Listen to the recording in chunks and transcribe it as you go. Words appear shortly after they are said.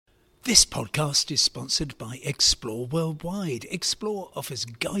This podcast is sponsored by Explore Worldwide. Explore offers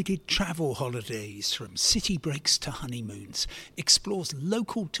guided travel holidays from city breaks to honeymoons. Explore's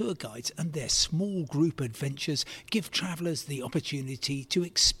local tour guides and their small group adventures give travellers the opportunity to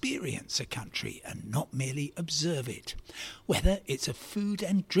experience a country and not merely observe it. Whether it's a food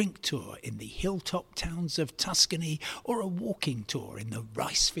and drink tour in the hilltop towns of Tuscany or a walking tour in the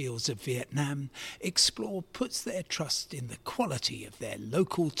rice fields of Vietnam, Explore puts their trust in the quality of their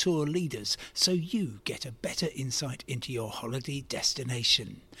local tour leaders so you get a better insight into your holiday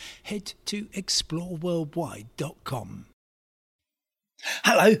destination. Head to exploreworldwide.com.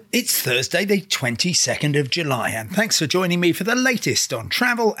 Hello, it's Thursday the 22nd of July and thanks for joining me for the latest on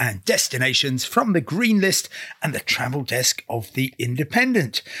travel and destinations from the Green List and the travel desk of The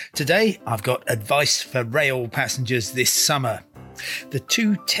Independent. Today I've got advice for rail passengers this summer. The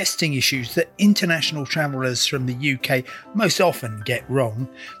two testing issues that international travellers from the UK most often get wrong,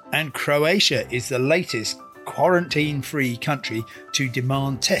 and Croatia is the latest quarantine-free country to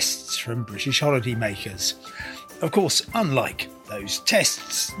demand tests from British holidaymakers. Of course, unlike those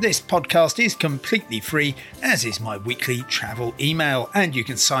tests, this podcast is completely free, as is my weekly travel email, and you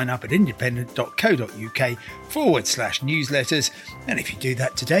can sign up at independent.co.uk/newsletters, and if you do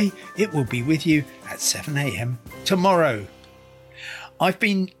that today, it will be with you at 7 a.m. tomorrow. I've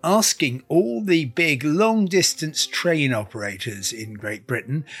been asking all the big long-distance train operators in Great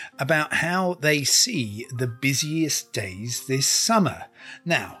Britain about how they see the busiest days this summer.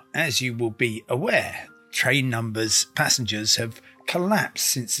 Now, as you will be aware, train passengers have collapsed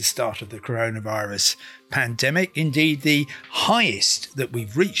since the start of the coronavirus pandemic. Indeed, the highest that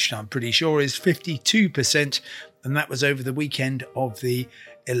we've reached, I'm pretty sure, is 52%, and that was over the weekend of the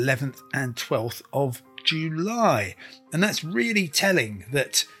 11th and 12th of July. And that's really telling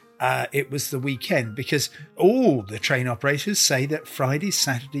that it was the weekend, because all the train operators say that Fridays,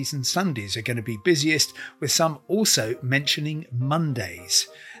 Saturdays and Sundays are going to be busiest, with some also mentioning Mondays.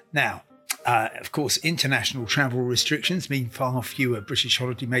 Now, of course, international travel restrictions mean far fewer British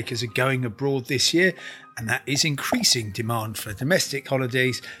holidaymakers are going abroad this year, and that is increasing demand for domestic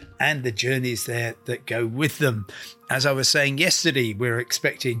holidays and the journeys there that go with them. As I was saying yesterday, we're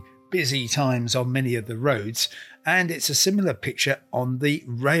expecting busy times on many of the roads, and it's a similar picture on the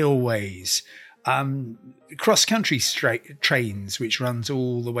railways. Cross-country trains, which runs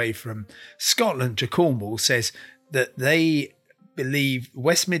all the way from Scotland to Cornwall, says that they believe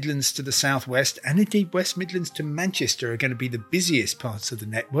West Midlands to the southwest, and indeed West Midlands to Manchester, are going to be the busiest parts of the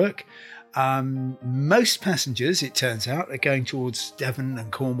network. Most passengers, it turns out, are going towards Devon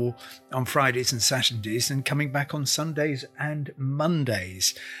and Cornwall on Fridays and Saturdays and coming back on Sundays and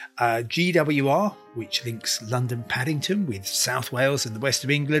Mondays. GWR, which links London Paddington with South Wales and the west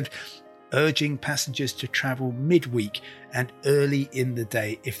of England, urging passengers to travel midweek and early in the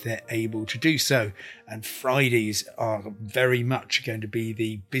day if they're able to do so. And Fridays are very much going to be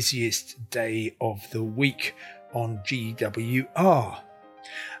the busiest day of the week on GWR.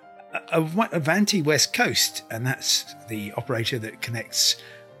 Avanti West Coast, and that's the operator that connects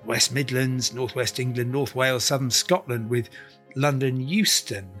West Midlands, North West England, North Wales, Southern Scotland with London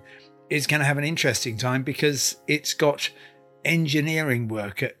Euston, is going to have an interesting time because it's got engineering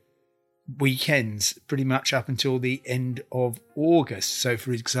work at weekends pretty much up until the end of August. So,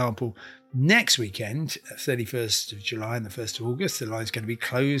 for example, next weekend, 31st of July and the 1st of August, the line's going to be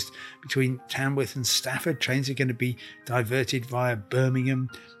closed between Tamworth and Stafford. Trains are going to be diverted via Birmingham,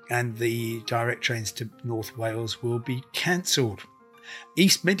 and the direct trains to North Wales will be cancelled.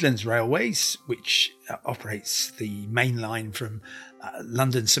 East Midlands Railways, which operates the main line from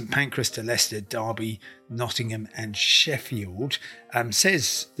London St Pancras to Leicester, Derby, Nottingham and Sheffield,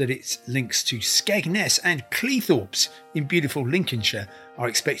 says that its links to Skegness and Cleethorpes in beautiful Lincolnshire are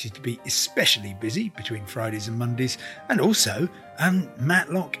expected to be especially busy between Fridays and Mondays, and also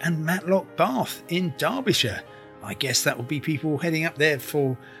Matlock and Matlock Bath in Derbyshire. I guess that will be people heading up there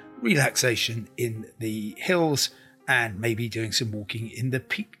for relaxation in the hills and maybe doing some walking in the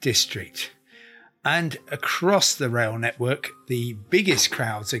Peak District. And across the rail network, the biggest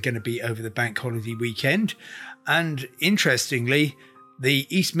crowds are going to be over the bank holiday weekend. And interestingly, the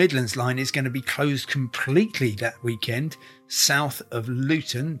East Midlands line is going to be closed completely that weekend, south of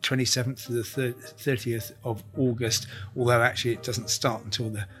Luton, 27th to the 30th of August, although actually it doesn't start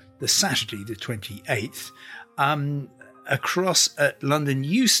until the Saturday, the 28th. Across at London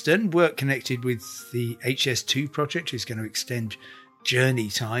Euston, work connected with the HS2 project is going to extend journey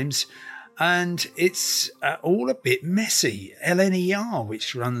times. And it's all a bit messy. LNER,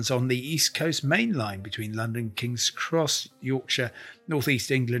 which runs on the East Coast Main Line between London, King's Cross, Yorkshire, North East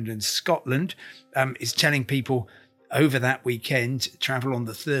England and Scotland, is telling people over that weekend. Travel on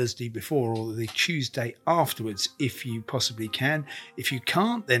the Thursday before or the Tuesday afterwards if you possibly can. If you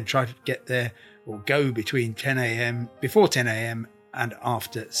can't, then try to get there or go between 10 a.m, before 10 a.m, and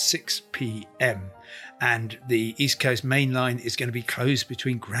after 6 p.m. And the East Coast Main Line is going to be closed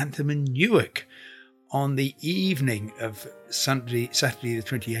between Grantham and Newark on the evening of Saturday the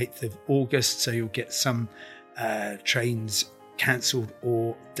 28th of August. So you'll get some trains cancelled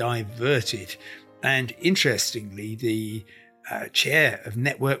or diverted. And interestingly, the chair of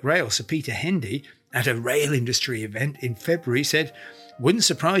Network Rail, Sir Peter Hendy, at a rail industry event in February said, "Wouldn't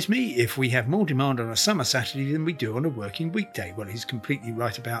surprise me if we have more demand on a summer Saturday than we do on a working weekday." Well, he's completely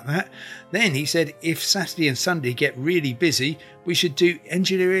right about that. Then he said, if Saturday and Sunday get really busy, we should do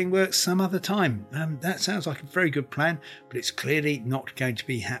engineering work some other time. That sounds like a very good plan, but it's clearly not going to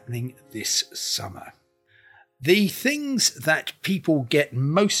be happening this summer. The things that people get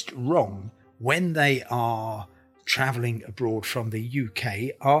most wrong when they are travelling abroad from the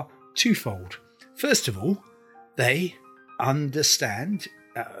UK are twofold. First of all, they understand,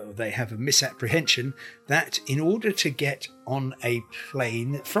 they have a misapprehension that in order to get on a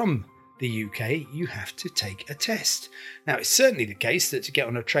plane from the UK, you have to take a test. Now, it's certainly the case that to get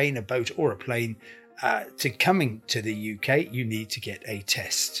on a train, a boat or a plane to coming to the UK, you need to get a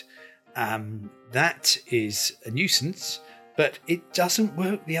test. That is a nuisance, but it doesn't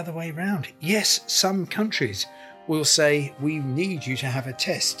work the other way around. Yes, some countries will say we need you to have a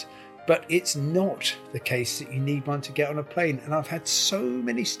test, but it's not the case that you need one to get on a plane. And I've had so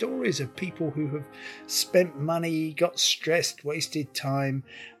many stories of people who have spent money, got stressed, wasted time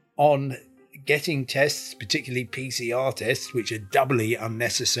on getting tests, particularly PCR tests, which are doubly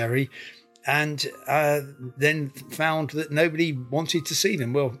unnecessary, and then found that nobody wanted to see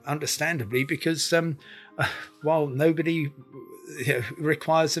them. Well, understandably, because while nobody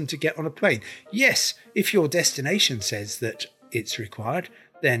requires them to get on a plane. Yes, if your destination says that it's required,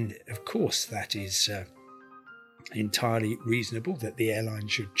 then of course that is entirely reasonable that the airline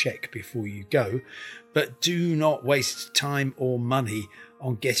should check before you go. But do not waste time or money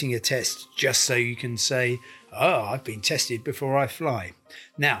on getting a test just so you can say, "Oh, I've been tested before I fly."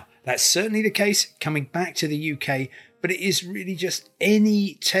 Now, that's certainly the case coming back to the UK, but it is really just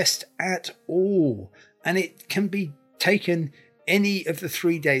any test at all. And it can be taken any of the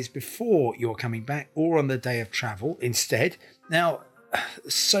 3 days before you're coming back or on the day of travel instead. Now,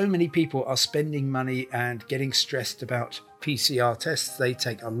 so many people are spending money and getting stressed about PCR tests. They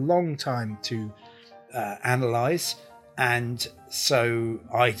take a long time to analyse, and so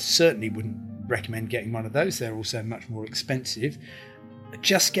I certainly wouldn't recommend getting one of those. They're also much more expensive.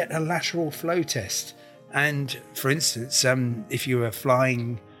 Just get a lateral flow test. And for instance, if you were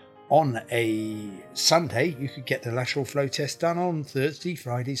flying on a Sunday, you could get the lateral flow test done on Thursday,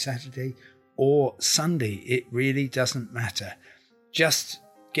 Friday, Saturday, or Sunday. It really doesn't matter. Just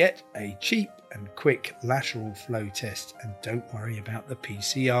get a cheap and quick lateral flow test and don't worry about the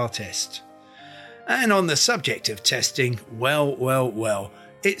PCR test. And on the subject of testing, well,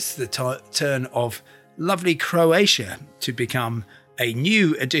 it's the turn of lovely Croatia to become a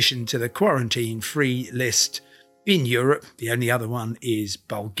new addition to the quarantine-free list in Europe. The only other one is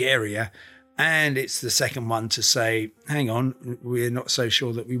Bulgaria, and it's the second one to say, hang on, we're not so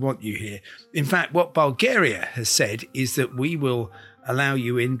sure that we want you here. In fact, what Bulgaria has said is that we will allow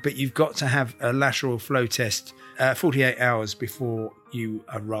you in, but you've got to have a lateral flow test 48 hours before you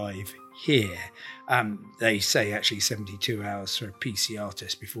arrive here. They say actually 72 hours for a PCR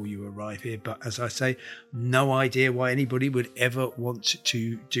test before you arrive here. But as I say, no idea why anybody would ever want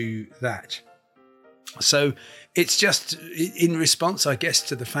to do that. So it's just in response, I guess,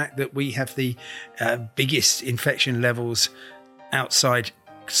 to the fact that we have the biggest infection levels outside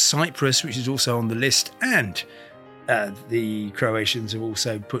Cyprus, which is also on the list, and the Croatians have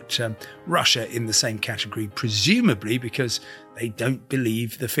also put Russia in the same category, presumably because they don't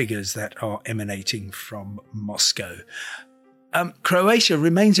believe the figures that are emanating from Moscow. Croatia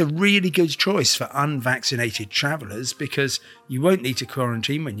remains a really good choice for unvaccinated travellers because you won't need to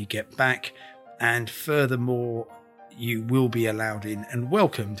quarantine when you get back, and furthermore, you will be allowed in and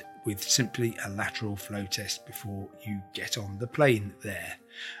welcomed with simply a lateral flow test before you get on the plane there.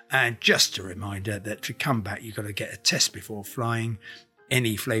 And just a reminder that to come back, you've got to get a test before flying.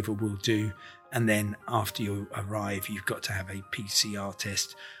 Any flavour will do. And then after you arrive, you've got to have a PCR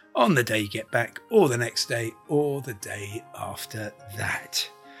test on the day you get back, or the next day, or the day after that.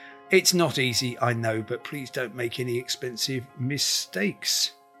 It's not easy, I know, but please don't make any expensive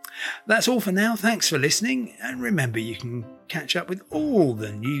mistakes. That's all for now. Thanks for listening. And remember, you can catch up with all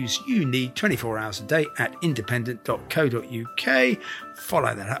the news you need 24 hours a day at independent.co.uk.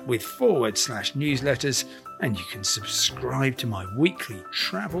 Follow that up with /newsletters. And you can subscribe to my weekly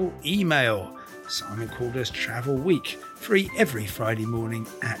travel email, Simon Calder's Travel Week, free every Friday morning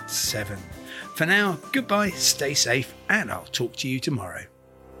at 7. For now, goodbye, stay safe, and I'll talk to you tomorrow.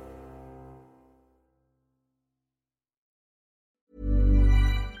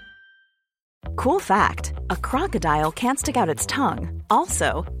 Cool fact, a crocodile can't stick out its tongue.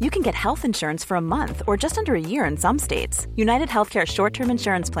 Also, you can get health insurance for a month or just under a year in some states. United Healthcare short-term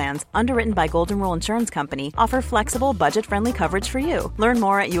insurance plans, underwritten by Golden Rule Insurance Company, offer flexible, budget-friendly coverage for you. Learn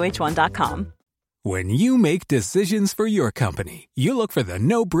more at uh1.com. When you make decisions for your company, you look for the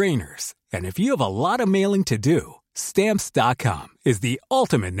no-brainers. And if you have a lot of mailing to do, Stamps.com is the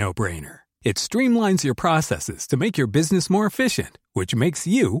ultimate no-brainer. It streamlines your processes to make your business more efficient, which makes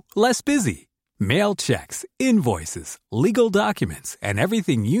you less busy. Mail checks, invoices, legal documents, and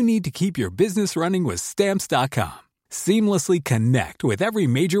everything you need to keep your business running with Stamps.com. Seamlessly connect with every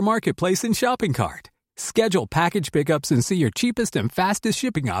major marketplace and shopping cart. Schedule package pickups and see your cheapest and fastest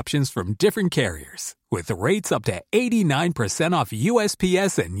shipping options from different carriers, with rates up to 89% off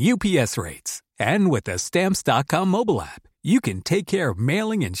USPS and UPS rates. And with the Stamps.com mobile app, you can take care of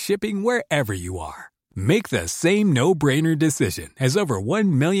mailing and shipping wherever you are. Make the same no-brainer decision as over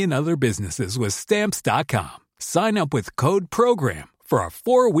 1 million other businesses with Stamps.com. Sign up with code PROGRAM for a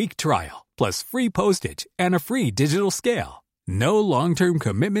 4-week trial, plus free postage and a free digital scale. No long-term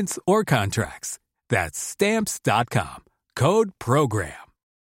commitments or contracts. That's Stamps.com. Code PROGRAM.